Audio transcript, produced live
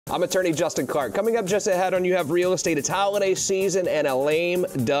I'm attorney Justin Clark. Coming up just ahead on You Have Real Estate, it's holiday season and a lame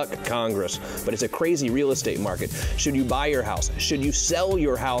duck Congress. But it's a crazy real estate market. Should you buy your house? Should you sell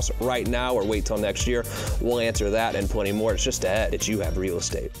your house right now or wait till next year? We'll answer that and plenty more. It's just ahead. It's You Have Real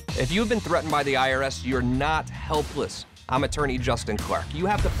Estate. If you've been threatened by the IRS, you're not helpless. I'm attorney Justin Clark. You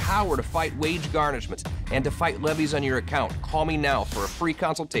have the power to fight wage garnishments and to fight levies on your account. Call me now for a free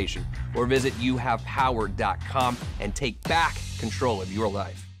consultation or visit youhavepower.com and take back control of your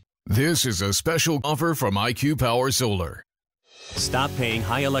life. This is a special offer from IQ Power Solar. Stop paying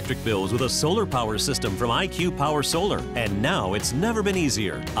high electric bills with a solar power system from IQ Power Solar. And now it's never been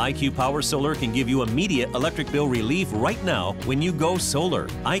easier. IQ Power Solar can give you immediate electric bill relief right now when you go solar.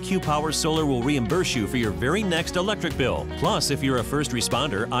 IQ Power Solar will reimburse you for your very next electric bill. Plus, if you're a first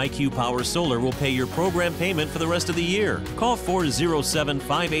responder, IQ Power Solar will pay your program payment for the rest of the year. Call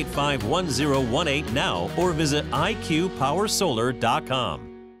 407-585-1018 now or visit iqpowersolar.com.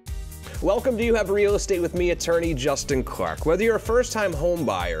 Welcome to You Have Real Estate with me, attorney Justin Clark. Whether you're a first-time home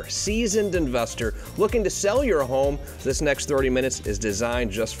buyer, seasoned investor, looking to sell your home, this next 30 minutes is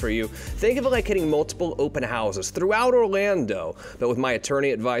designed just for you. Think of it like hitting multiple open houses throughout Orlando, but with my attorney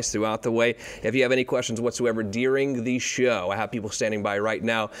advice throughout the way. If you have any questions whatsoever during the show, I have people standing by right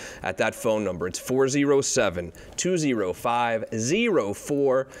now at that phone number. It's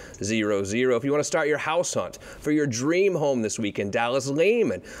 407-205-0400. If you want to start your house hunt for your dream home this weekend, Dallas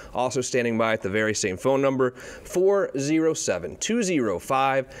Lehman also standing by at the very same phone number,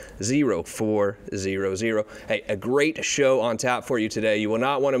 407-205-0400. Hey, a great show on tap for you today. You will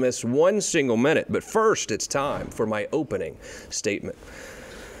not want to miss one single minute. But first, it's time for my opening statement.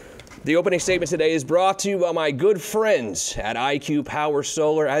 The opening statement today is brought to you by my good friends at IQ Power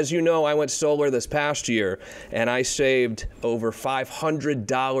Solar. As you know, I went solar this past year, and I saved over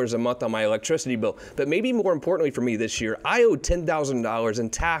 $500 a month on my electricity bill. But maybe more importantly for me this year, I owed $10,000 in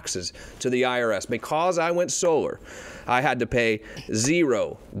taxes to the IRS. Because I went solar, I had to pay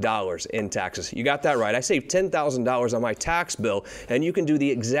 $0 in taxes. You got that right. I saved $10,000 on my tax bill, and you can do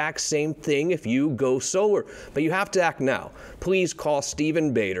the exact same thing if you go solar. But you have to act now. Please call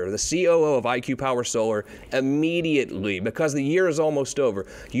Stephen Bader, the COO of IQ Power Solar, immediately, because the year is almost over.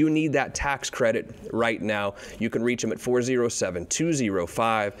 You need that tax credit right now. You can reach him at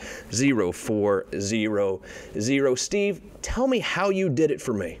 407-205-0400. Steve, tell me how you did it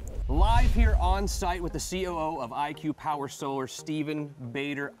for me. Live here on site with the COO of IQ Power Solar, Stephen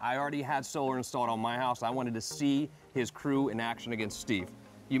Bader. I already had solar installed on my house. I wanted to see his crew in action against Steve.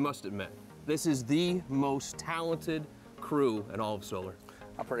 You must admit, this is the most talented crew in all of solar.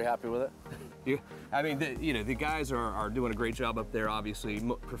 I'm pretty happy with it. The guys are doing a great job up there, obviously,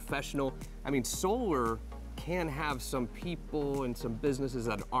 professional. I mean, solar can have some people and some businesses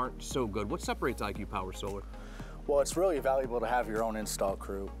that aren't so good. What separates IQ Power Solar? Well, it's really valuable to have your own install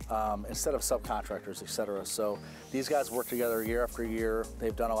crew instead of subcontractors, etc. So these guys work together year after year.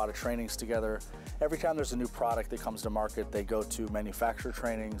 They've done a lot of trainings together. Every time there's a new product that comes to market, they go to manufacturer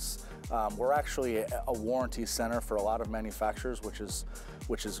trainings. We're actually a warranty center for a lot of manufacturers, which is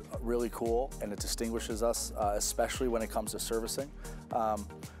really cool, and it distinguishes us, especially when it comes to servicing.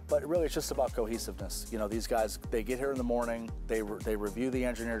 But really, it's just about cohesiveness. You know, these guys, they get here in the morning, they review the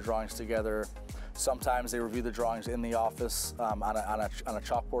engineer drawings together. Sometimes they review the drawings in the office on a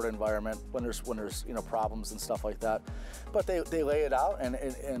chalkboard environment when there's problems and stuff like that. But they lay it out and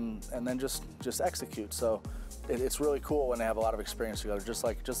then just execute. So it's really cool when they have a lot of experience together, just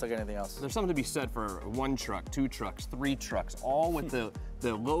like anything else. There's something to be said for one truck, two trucks, three trucks, all with the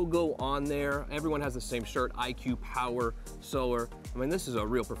logo on there. Everyone has the same shirt, IQ Power Solar. I mean, this is a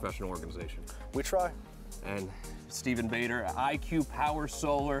real professional organization. We try. And Stephen Bader, IQ Power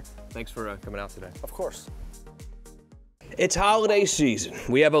Solar, thanks for coming out today. Of course. It's holiday season.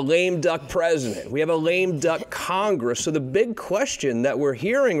 We have a lame duck president. We have a lame duck Congress. So the big question that we're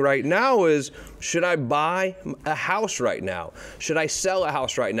hearing right now is, should I buy a house right now? Should I sell a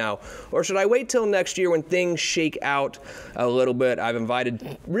house right now? Or should I wait till next year when things shake out a little bit? I've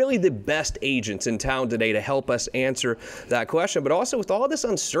invited really the best agents in town today to help us answer that question. But also with all this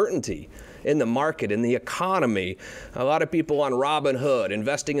uncertainty in the market, in the economy, a lot of people on Robinhood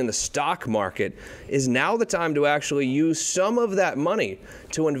investing in the stock market, is now the time to actually use some of that money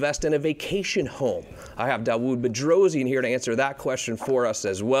to invest in a vacation home? I have Dawood Bedrosian here to answer that question for us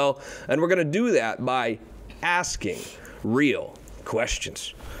as well. And we're going to do that by asking real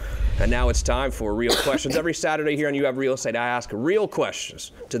questions. And now it's time for Real Questions. Every Saturday here on You Have Real Estate, I ask real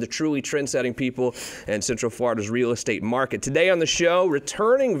questions to the truly trend-setting people in Central Florida's real estate market. Today on the show,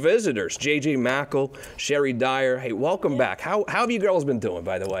 returning visitors, JJ Mackle, Sherry Dyer. Hey, welcome back. How have you girls been doing,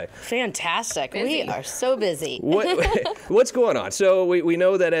 by the way? Fantastic. We are so busy. What's going on? So we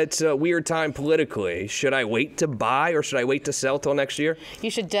know that it's a weird time politically. Should I wait to buy or should I wait to sell till next year?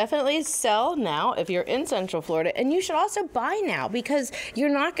 You should definitely sell now if you're in Central Florida, and you should also buy now because you're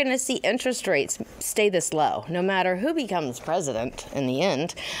not going to see interest rates stay this low. No matter who becomes president in the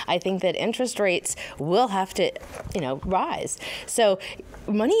end, I think that interest rates will have to, rise. So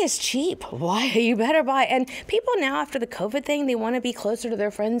money is cheap. Why? You better buy. And people now, after the COVID thing, they want to be closer to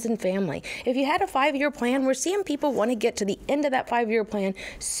their friends and family. If you had a 5-year plan, we're seeing people want to get to the end of that 5-year plan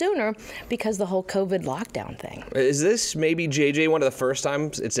sooner because the whole COVID lockdown thing. Is this maybe, JJ, one of the first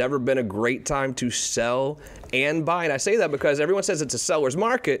times it's ever been a great time to sell and buy? And I say that because everyone says it's a seller's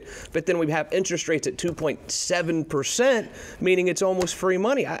market, but then we have interest rates at 2.7%, meaning it's almost free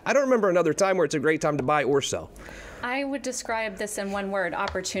money. I don't remember another time where it's a great time to buy or sell. I would describe this in one word: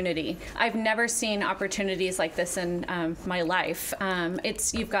 opportunity. I've never seen opportunities like this in my life.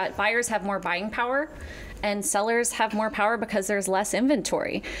 You've got buyers have more buying power, and sellers have more power because there's less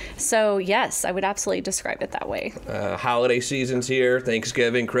inventory. So yes, I would absolutely describe it that way. Holiday season's here,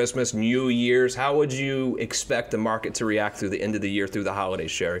 Thanksgiving, Christmas, New Year's. How would you expect the market to react through the end of the year, through the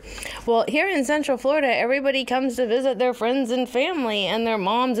holidays, Sherry? Well, here in Central Florida, everybody comes to visit their friends and family and their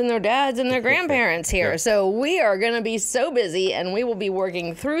moms and their dads and their grandparents here. Yeah. So we are going to be so busy, and we will be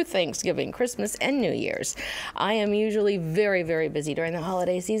working through Thanksgiving, Christmas, and New Year's. I am usually very, very busy during the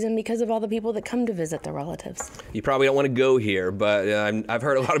holiday season because of all the people that come to visit the relatives. You probably don't want to go here, but I've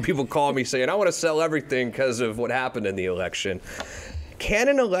heard a lot of people call me saying, I want to sell everything because of what happened in the election. Can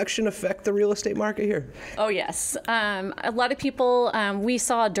an election affect the real estate market here? Oh, yes. A lot of people, we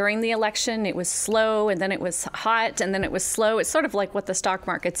saw during the election, it was slow, and then it was hot, and then it was slow. It's sort of like what the stock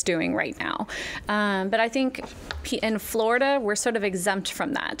market's doing right now. But I think in Florida, we're sort of exempt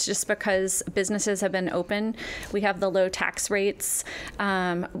from that just because businesses have been open. We have the low tax rates.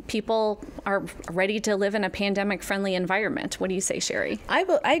 People are ready to live in a pandemic-friendly environment. What do you say, Sherry?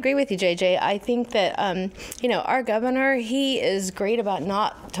 I agree with you, JJ. I think that, our governor, he is great about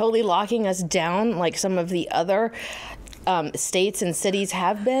not totally locking us down like some of the other states and cities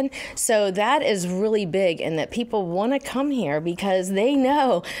have been. So that is really big, and that people want to come here because they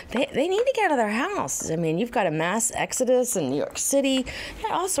know they need to get out of their house. I mean, you've got a mass exodus in New York City,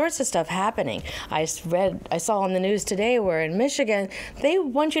 all sorts of stuff happening. I saw on the news today where in Michigan, they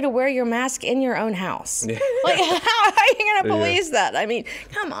want you to wear your mask in your own house. Yeah. Like, how are you going to police that? I mean,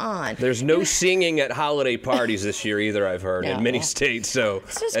 come on. There's no singing at holiday parties this year either, I've heard, in many states. So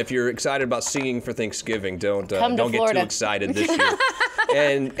if you're excited about singing for Thanksgiving, don't get too excited this year.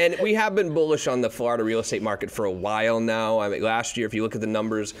 and we have been bullish on the Florida real estate market for a while now. I mean, last year, if you look at the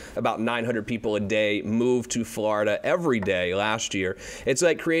numbers, about 900 people a day moved to Florida every day last year. It's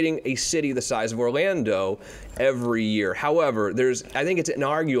like creating a city the size of Orlando every year. However, I think it's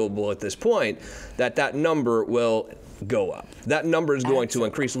inarguable at this point that number will go up. That number is going to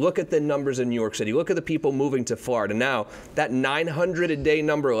increase. Look at the numbers in New York City. Look at the people moving to Florida. Now, that 900 a day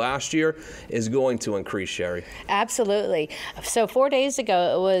number last year is going to increase, Sherry. Absolutely. So 4 days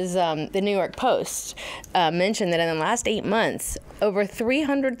ago, it was the New York Post mentioned that in the last 8 months, over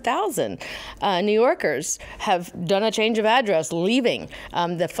 300,000 New Yorkers have done a change of address, leaving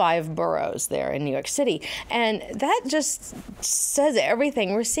the 5 boroughs there in New York City. And that just says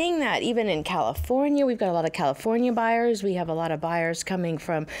everything. We're seeing that even in California. We've got a lot of California buyers. We have a lot of buyers coming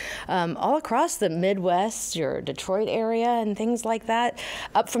from all across the Midwest, your Detroit area and things like that,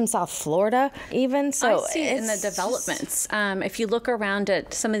 up from South Florida even. So I see it in the developments. If you look around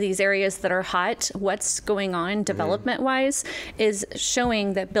at some of these areas that are hot, what's going on development-wise is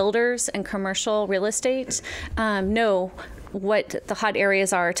showing that builders and commercial real estate know what the hot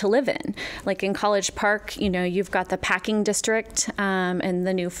areas are to live in. Like in College Park, you've got the packing district and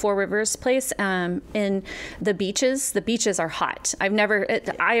the new Four Rivers place. In the beaches are hot. I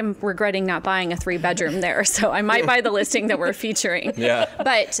am regretting not buying a 3-bedroom there, so I might buy the listing that we're featuring. Yeah.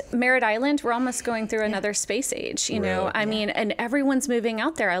 But Merritt Island, we're almost going through another space age, Really? I mean, and everyone's moving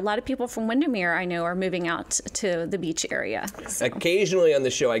out there. A lot of people from Windermere, I know, are moving out to the beach area. So. Occasionally on the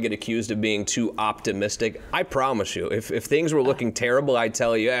show, I get accused of being too optimistic. I promise you, if things things were looking terrible, I'd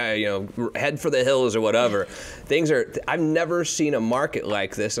tell you, head for the hills or whatever. I've never seen a market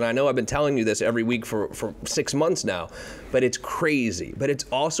like this, and I know I've been telling you this every week for 6 months now, but it's crazy. But it's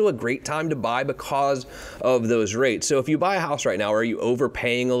also a great time to buy because of those rates. So if you buy a house right now, are you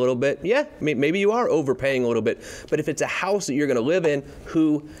overpaying a little bit? Yeah, maybe you are overpaying a little bit, but if it's a house that you're going to live in,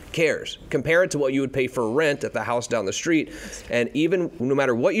 who cares? Compare it to what you would pay for rent at the house down the street, and even no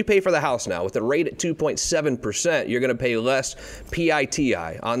matter what you pay for the house now, with the rate at 2.7%, you're going to pay less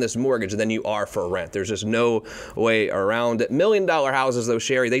PITI on this mortgage than you are for rent. There's just no way around it. $1 million houses, though,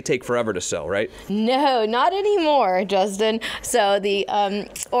 Sherry, they take forever to sell, right? No, not anymore, Justin. So the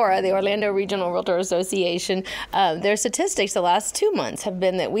ORA, the Orlando Regional Realtor Association, their statistics the last 2 months have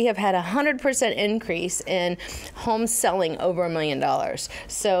been that we have had a 100% increase in homes selling over $1 million.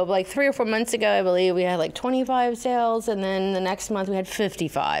 So like 3 or 4 months ago, I believe we had like 25 sales, and then the next month we had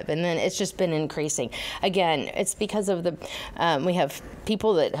 55, and then it's just been increasing. Again, it's because of we have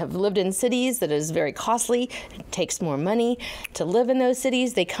people that have lived in cities that is very costly. It takes more money to live in those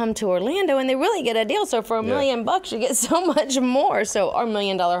cities. They come to Orlando and they really get a deal. So for $1 million bucks, you get so much more. So our $1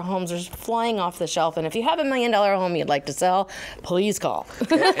 million homes are flying off the shelf. And if you have $1 million home you'd like to sell, please call.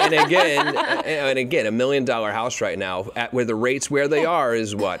 and again, $1 million house right now, where the rates where they are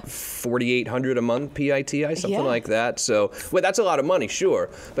is what, $4,800 a month PITI, something like that. So, well, that's a lot of money, sure.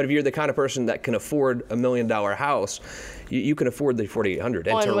 But if you're the kind of person that can afford $1 million house, you can afford the $4,800,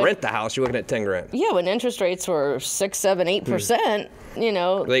 and to rent the house, you're looking at $10,000. Yeah, when interest rates were 6, 7, 8%, you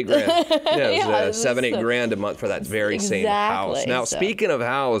know, $8,000. Yeah, it was $7, $8,000 a month for that very same house. Now, speaking of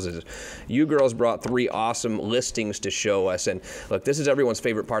houses, you girls brought 3 awesome listings to show us, and look, this is everyone's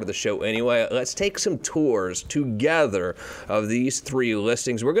favorite part of the show anyway. Let's take some tours together of these 3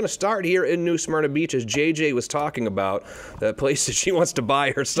 listings. We're going to start here in New Smyrna Beach, as JJ was talking about, the place that she wants to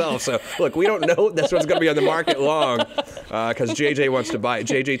buy herself. So, look, we don't know if this one's going to be on the market long, because JJ wants to buy it.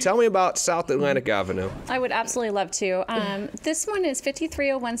 JJ, tell me about South Atlantic Avenue. I would absolutely love to. This one is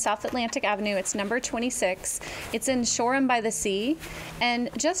 5301 South Atlantic Avenue. It's number 26. It's in Shoreham by the Sea.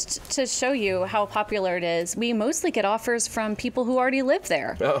 And just to show you how popular it is, we mostly get offers from people who already live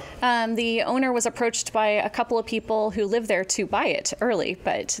there. Oh. The owner was approached by a couple of people who live there to buy it early,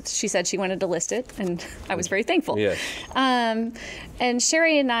 but she said she wanted to list it, and I was very thankful. Yeah. And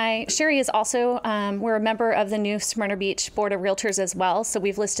Sherry is also, we're a member of the New Smyrna Beach Board of Realtors as well, so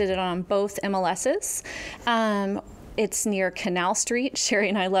we've listed it on both MLSs. It's near Canal Street. Sherry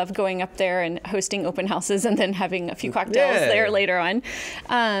and I love going up there and hosting open houses and then having a few cocktails there later on.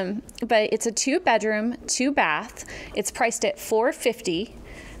 But it's a 2-bedroom, 2-bath. It's priced at $450.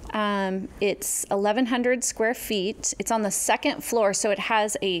 It's 1,100 square feet. It's on the 2nd floor, so it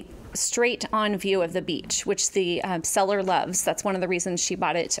has a straight on view of the beach, which the seller loves. That's one of the reasons she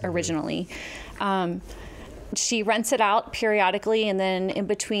bought it originally. She rents it out periodically, and then in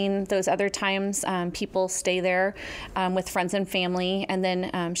between those other times, people stay there with friends and family, and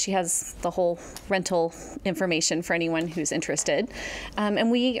then she has the whole rental information for anyone who's interested.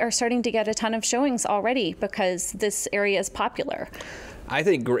 And we are starting to get a ton of showings already because this area is popular. I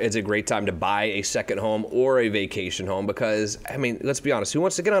think it's a great time to buy a second home or a vacation home because, I mean, let's be honest, who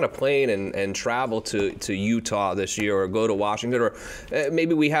wants to get on a plane and travel to Utah this year or go to Washington, or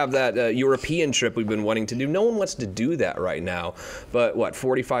maybe we have that European trip we've been wanting to do. No one wants to do that right now. But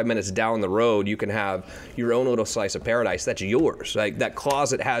 45 minutes down the road, you can have your own little slice of paradise. That's yours. Like that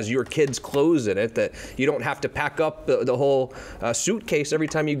closet has your kids' clothes in it that you don't have to pack up the whole suitcase every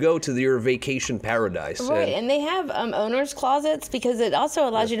time you go to your vacation paradise. Right, and they have owners' closets because it also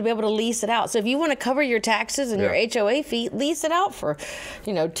allows you to be able to lease it out. So if you want to cover your taxes and your HOA fee, lease it out for,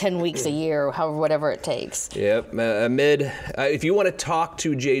 10 weeks a year or however, whatever it takes. Yep. If you want to talk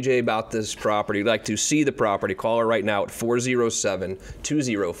to JJ about this property, like to see the property, call her right now at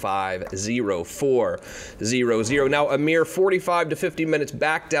 407-205-0400. Now, a mere 45 to 50 minutes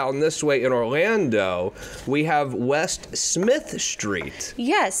back down this way in Orlando, we have West Smith Street.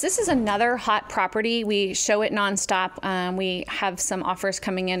 Yes, this is another hot property. We show it nonstop. We have some offers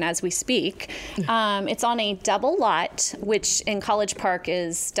coming in as we speak. It's on a double lot, which in College Park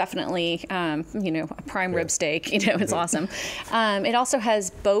is definitely, a prime rib steak. It's awesome. It also has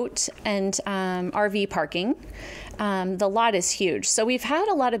boat and RV parking. The lot is huge. So we've had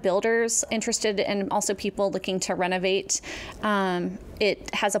a lot of builders interested and also people looking to renovate.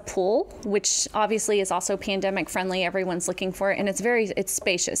 It has a pool, which obviously is also pandemic friendly. Everyone's looking for it, and it's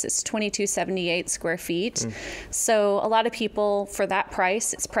spacious. It's 2278 square feet. So a lot of people, for that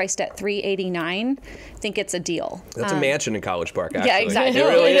price, it's priced at $389, think it's a deal. That's a mansion in College Park, actually. Yeah, exactly. It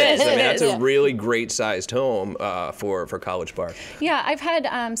really is. I mean, It that's is. a really great sized home for College Park. Yeah, I've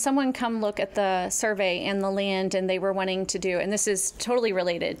had someone come look at the survey and the land, and they were wanting to do, and this is totally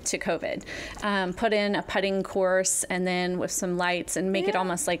related to COVID, put in a putting course and then with some lights and make it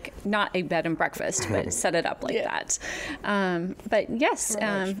almost like not a bed and breakfast, but set it up like that. But yes,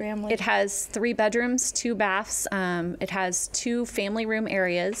 it has 3 bedrooms, 2 baths. It has 2 family room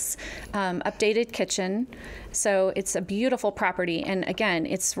areas, updated kitchen. So it's a beautiful property. And again,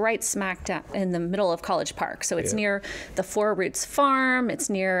 it's right smack dab in the middle of College Park. So it's near the Four Roots Farm. It's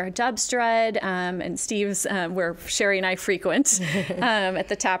near Dubstrud and Steve's, where Sherry and I frequent at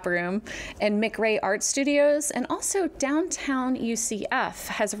the tap room, and McRae Art Studios. And also downtown UCF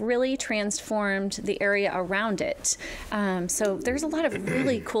has really transformed the area around it. So there's a lot of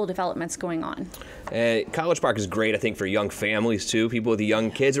really cool developments going on. College Park is great, I think, for young families, too. People with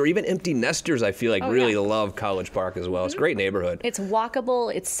young kids or even empty nesters, I feel like, really love College Park as well. It's a great neighborhood. It's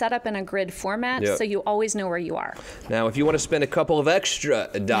walkable. It's set up in a grid format, so you always know where you are. Now, if you want to spend a couple of extra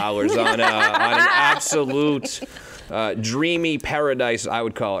dollars on an absolute dreamy paradise, I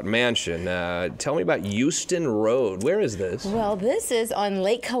would call it, mansion, tell me about Euston Road. Where is this? Well, this is on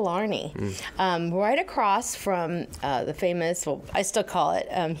Lake Killarney, right across from the famous, well, I still call it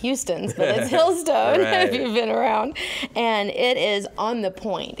Houston's, but it's Hillstone, if you've been around. And it is on the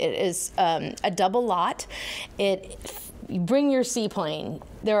point. It is a double lot. You bring your seaplane.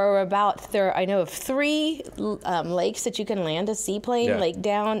 I know of 3 lakes that you can land a seaplane. Lake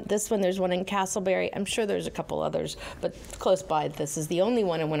Down. This one, there's one in Castleberry. I'm sure there's a couple others, but close by. This is the only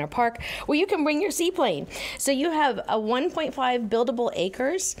one in Winter Park where you can bring your seaplane. So you have a 1.5 buildable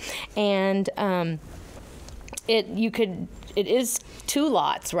acres, and it is 2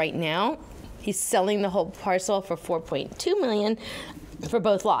 lots right now. He's selling the whole parcel for $4.2 million. For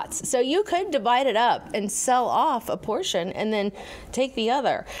both lots. So you could divide it up and sell off a portion and then take the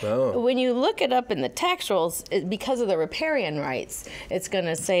other. When you look it up in the tax rolls, because of the riparian rights, it's going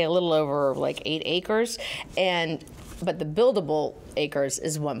to say a little over like 8 acres, but the buildable acres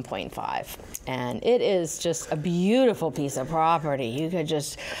is 1.5. And it is just a beautiful piece of property. You could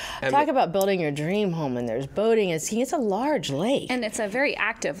just talk about building your dream home, and there's boating. It's a large lake. And it's a very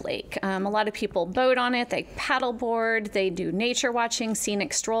active lake. A lot of people boat on it, they paddleboard, they do nature watching,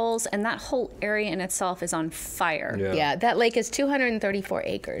 scenic strolls, and that whole area in itself is on fire. Yeah, that lake is 234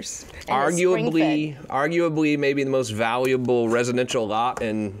 acres. Arguably maybe the most valuable residential lot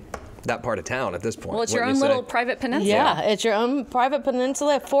in that part of town at this point. Well, it's your own little private peninsula. Yeah, it's your own private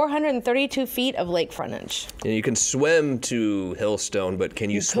peninsula, 432 feet of lake frontage. And you can swim to Hillstone, but can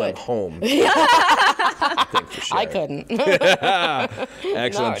you swim home? I couldn't.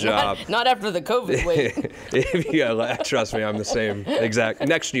 Excellent job. Not after the COVID wave. Trust me, I'm the same exact.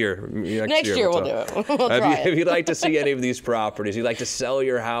 Next year We'll do it. We'll try If you'd like to see any of these properties, you'd like to sell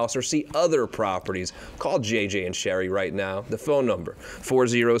your house or see other properties, call JJ and Sherry right now. The phone number,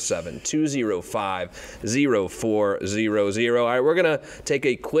 407-205-0400. All right, we're going to take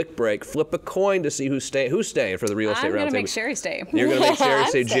a quick break, flip a coin to see who's staying for the Real Estate Roundtable. I'm going to make Sherry stay. You're going to make Sherry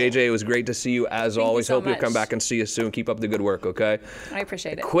stay. JJ, it was great to see you as always. So Hope you'll much. come back and see us soon. Keep up the good work, okay? I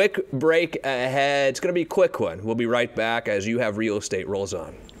appreciate it. Quick break ahead. It's going to be a quick one. We'll be right back as You Have Real Estate rolls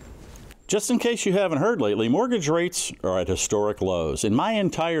on. Just in case you haven't heard lately, mortgage rates are at historic lows. In my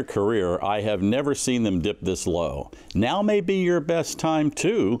entire career, I have never seen them dip this low. Now may be your best time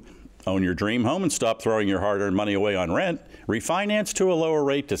to own your dream home and stop throwing your hard-earned money away on rent, refinance to a lower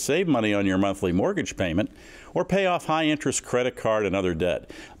rate to save money on your monthly mortgage payment, or pay off high-interest credit card and other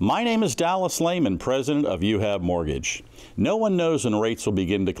debt. My name is Dallas Lehman, president of You Have Mortgage. No one knows when rates will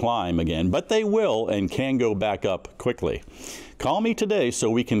begin to climb again, but they will and can go back up quickly. Call me today so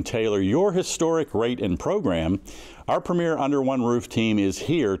we can tailor your historic rate and program. Our premier Under One Roof team is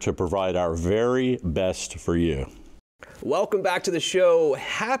here to provide our very best for you. Welcome back to the show.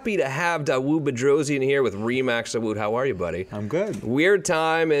 Happy to have Dawood Bedrosian here with RE/MAX. Dawood, how are you, buddy? I'm good. Weird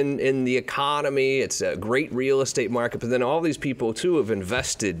time in the economy. It's a great real estate market, but then all these people, too, have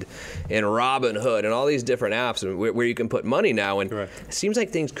invested in Robinhood and all these different apps where you can put money now, and it seems like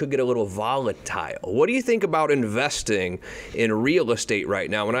things could get a little volatile. What do you think about investing in real estate right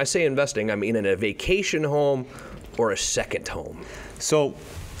now? When I say investing, I mean in a vacation home or a second home. So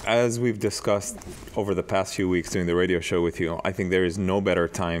as we've discussed over the past few weeks doing the radio show with you, I think there is no better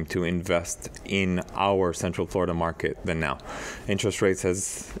time to invest in our Central Florida market than now. Interest rates,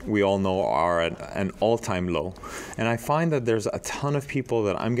 as we all know, are at an all-time low. And I find that there's a ton of people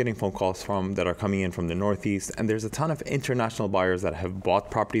that I'm getting phone calls from that are coming in from the Northeast, and there's a ton of international buyers that have bought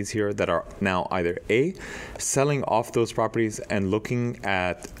properties here that are now either A, selling off those properties and looking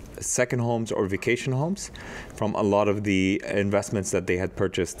at second homes or vacation homes from a lot of the investments that they had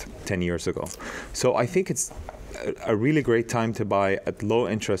purchased 10 years ago. So I think it's a really great time to buy at low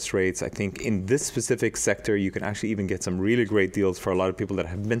interest rates. I think in this specific sector, you can actually even get some really great deals for a lot of people that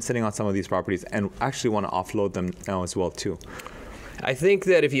have been sitting on some of these properties and actually want to offload them now as well too. I think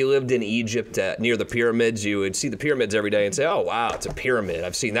that if you lived in Egypt near the pyramids, you would see the pyramids every day and say, oh, wow, it's a pyramid.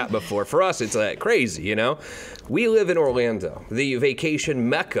 I've seen that before. For us, it's crazy, you know? We live in Orlando, the vacation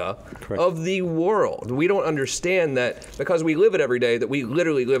mecca of the world. We don't understand that because we live it every day, that we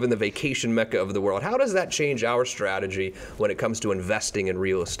literally live in the vacation mecca of the world. How does that change our strategy when it comes to investing in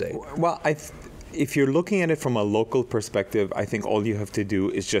real estate? Well, if you're looking at it from a local perspective, I think all you have to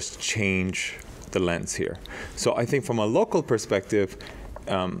do is just change the lens here. So I think from a local perspective,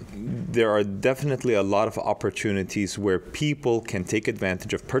 there are definitely a lot of opportunities where people can take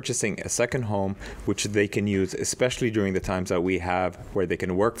advantage of purchasing a second home, which they can use, especially during the times that we have where they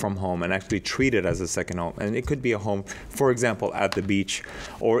can work from home and actually treat it as a second home. And it could be a home, for example, at the beach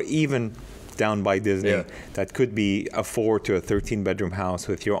or even down by Disney. That could be a 4 to a 13-bedroom house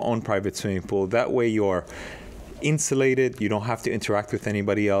with your own private swimming pool. That way you're insulated, you don't have to interact with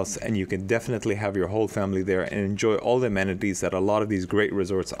anybody else, and you can definitely have your whole family there and enjoy all the amenities that a lot of these great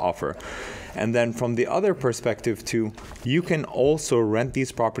resorts offer. And then from the other perspective too, you can also rent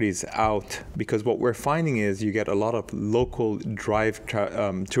these properties out, because what we're finding is you get a lot of local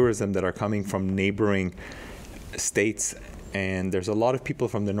tourism that are coming from neighboring states, and there's a lot of people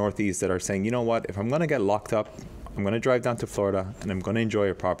from the Northeast that are saying, you know what, if I'm going to get locked up, I'm going to drive down to Florida and I'm going to enjoy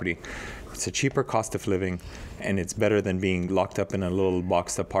a property. It's a cheaper cost of living, and it's better than being locked up in a little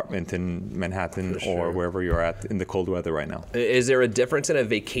boxed apartment in Manhattan or wherever you're at in the cold weather right now. Is there a difference in a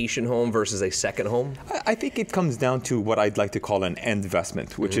vacation home versus a second home? I think it comes down to what I'd like to call an end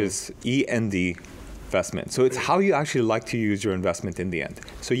investment, which is END investment. So it's how you actually like to use your investment in the end.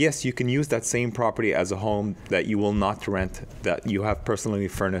 So yes, you can use that same property as a home that you will not rent, that you have personally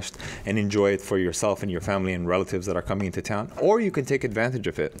furnished, and enjoy it for yourself and your family and relatives that are coming into town. Or you can take advantage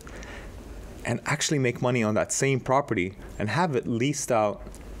of it and actually make money on that same property and have it leased out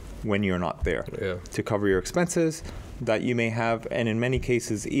when you're not there to cover your expenses that you may have, and in many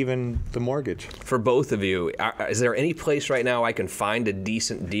cases, even the mortgage. For both of you, is there any place right now I can find a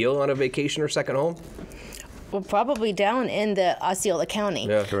decent deal on a vacation or second home? Well, probably down in the Osceola County.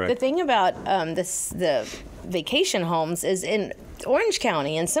 Yeah, correct. The thing about the vacation homes is in Orange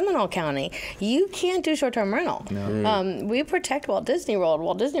County and Seminole County, you can't do short-term rental. No. We protect Walt Disney World.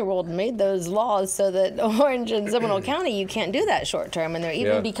 Walt Disney World made those laws so that Orange and Seminole County, you can't do that short-term, and they're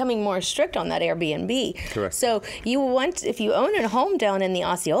even becoming more strict on that Airbnb. Correct. So if you own a home down in the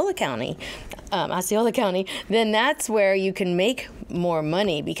Osceola County, then that's where you can make more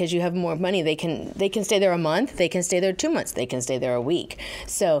money, because you have more money. They can stay there a month, they can stay there 2 months, they can stay there a week.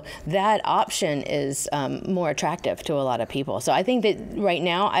 So that option is more attractive to a lot of people. So I think that right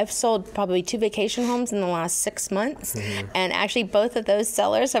now I've sold probably 2 vacation homes in the last 6 months, and actually both of those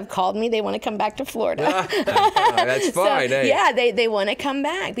sellers have called me. They want to come back to Florida. That's fine. So, yeah, they want to come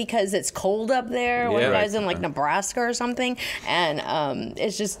back because it's cold up there. One guy's in Nebraska or something, and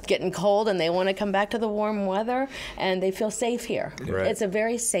it's just getting cold, and they want to come back to the warm weather, and they feel safe here. Right. It's a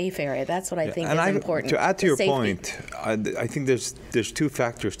very safe area. That's what I think is important. To add to your safety. point, I think there's 2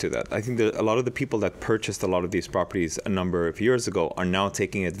 factors to that. I think that a lot of the people that purchased a lot of these properties a number of years ago are now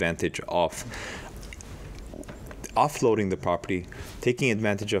taking advantage of offloading the property, taking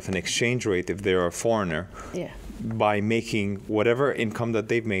advantage of an exchange rate if they're a foreigner. By making whatever income that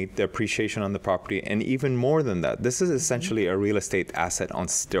they've made, the appreciation on the property, and even more than that. This is essentially a real estate asset on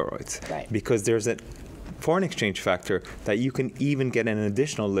steroids, because there's a foreign exchange factor that you can even get an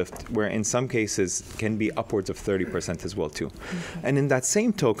additional lift, where in some cases can be upwards of 30% as well too. And in that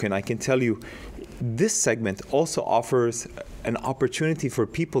same token, I can tell you, this segment also offers an opportunity for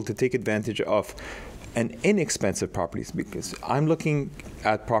people to take advantage of an inexpensive properties, because I'm looking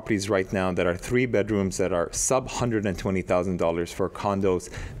at properties right now that are 3 bedrooms that are sub $120,000 for condos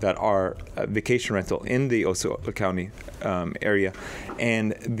that are vacation rental in the Osceola County area.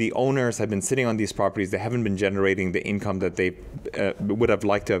 And the owners have been sitting on these properties. They haven't been generating the income that they would have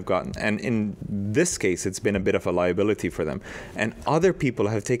liked to have gotten. And in this case, it's been a bit of a liability for them. And other people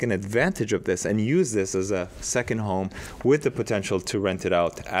have taken advantage of this and used this as a second home with the potential to rent it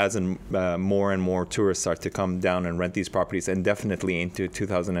out as more and more tourists start to come down and rent these properties, and definitely into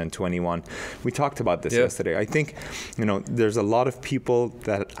 2021. We talked about this yesterday. I think, there's a lot of people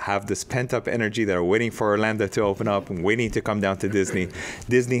that have this pent-up energy that are waiting for Orlando to open up and waiting to come down to Disney.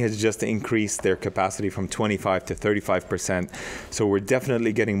 Disney has just increased their capacity from 25 to 35%. So we're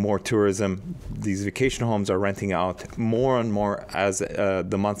definitely getting more tourism. These vacation homes are renting out more and more as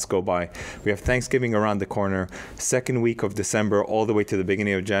the months go by. We have Thanksgiving around the corner. Second week of December all the way to the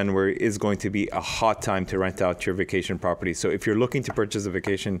beginning of January is going to be a hot time to rent out your vacation property. So if you're looking to purchase a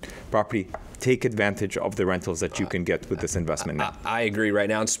vacation property, take advantage of the rentals that you can get with this investment now. I agree right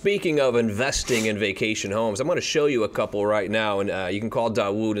now. And speaking of investing in vacation homes, I'm going to show you a couple right now, and you can call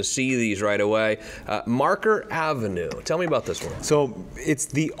Dawood and see these right away. Marker Avenue. Tell me about this one. So it's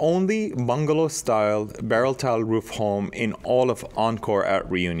the only bungalow-style barrel tile roof home in all of Encore at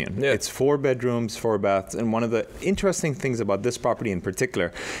Reunion. Yeah. It's 4 bedrooms, 4 baths, and one of the interesting things about this property in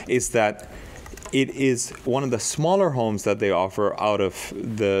particular is that it is one of the smaller homes that they offer out of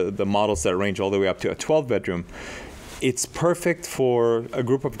the models that range all the way up to a 12-bedroom. It's perfect for a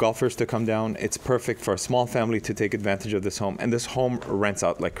group of golfers to come down. It's perfect for a small family to take advantage of this home. And this home rents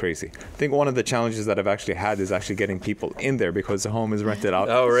out like crazy. I think one of the challenges that I've actually had is actually getting people in there because the home is rented out.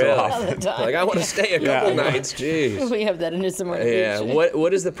 Oh, really? So often. Like, I want to stay a couple nights. Jeez. We have that in some Yeah.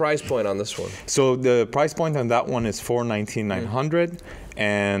 What is the price point on this one? So the price point on that one is $419,900.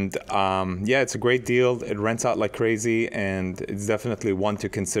 And it's a great deal. It rents out like crazy, and it's definitely one to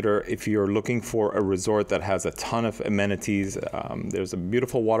consider if you're looking for a resort that has a ton of amenities. There's a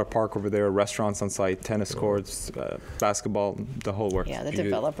beautiful water park over there, restaurants on site, tennis courts, basketball, the whole works. Yeah, the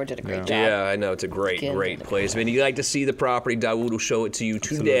developer did a great job. Yeah, I know. It's a great place. I mean, you like to see the property, Dawood will show it to you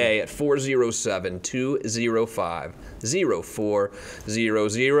today at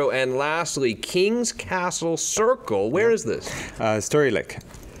 407-205-0400. And lastly, Kings Castle Circle. Where is this? Story Lake.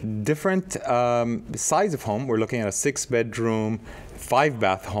 Different size of home. We're looking at a 6-bedroom,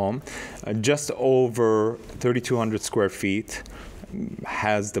 5-bath home, just over 3,200 square feet.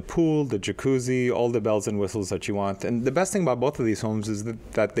 Has the pool, the jacuzzi, all the bells and whistles that you want. And the best thing about both of these homes is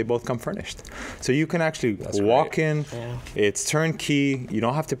that they both come furnished. So you can actually walk in. Yeah. It's turnkey. You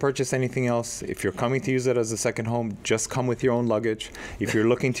don't have to purchase anything else. If you're coming to use it as a second home, just come with your own luggage. If you're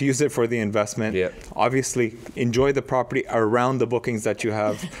looking to use it for the investment, obviously enjoy the property around the bookings that you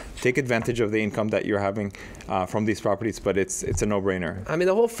have. Take advantage of the income that you're having from these properties, but it's a no-brainer. I mean,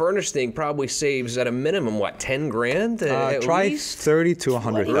 the whole furnished thing probably saves at a minimum, what, 10 grand at least? 30 to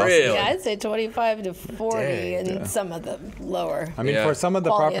 100,000. Really? Yeah, I'd say 25 to 40, and some of the lower. I mean, for some of the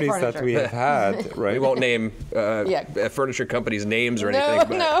properties that we have had, right? We won't name furniture companies' names or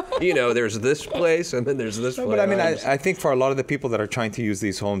anything, but there's this place and then there's this place. But I mean, I think for a lot of the people that are trying to use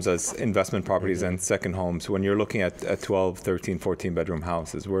these homes as investment properties and second homes, when you're looking at 12, 13, 14-bedroom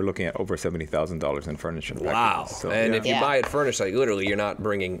houses, we're looking at over $70,000 in furniture. Wow. So, and if you buy it furnished, like literally, you're not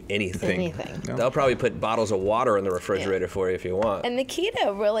bringing anything. No. They'll probably put bottles of water in the refrigerator for you if you want. And the key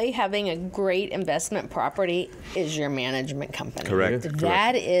to really having a great investment property is your management company. Correct.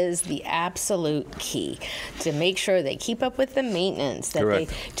 That is the absolute key, to make sure they keep up with the maintenance, that they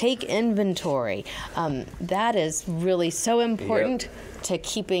take inventory. That is really so important to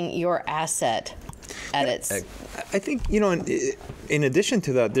keeping your asset at its... I think, in addition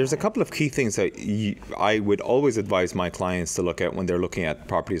to that, there's a couple of key things that I would always advise my clients to look at when they're looking at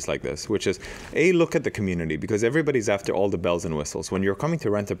properties like this, which is, look at the community, because everybody's after all the bells and whistles. When you're coming to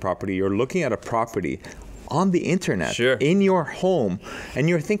rent a property, you're looking at a property on the internet, in your home, and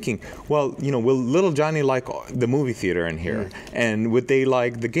you're thinking, well, will little Johnny like the movie theater in here? And would they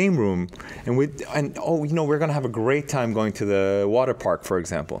like the game room? And we're going to have a great time going to the water park, for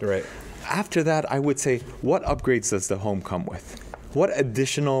example. Right. After that, I would say, what upgrades does the home come with? What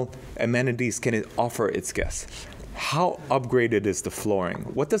additional amenities can it offer its guests? How upgraded is the flooring?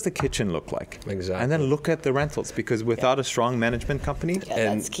 What does the kitchen look like? Exactly. And then look at the rentals, because without a strong management company,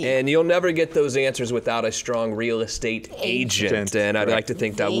 that's key. And you'll never get those answers without a strong real estate agent. And I'd like to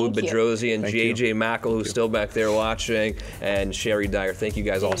thank Dawood Bedrosian, JJ Mackel, who's still back there watching, and Sherry Dyer. Thank you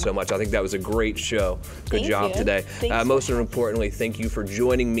guys all so much. I think that was a great show. Good job today. Most importantly, thank you for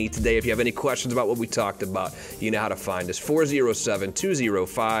joining me today. If you have any questions about what we talked about, you know how to find us.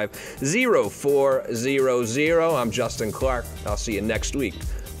 407-205-0400. I'm I'm Justin Clark. I'll see you next week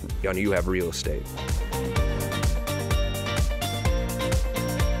on You Have Real Estate.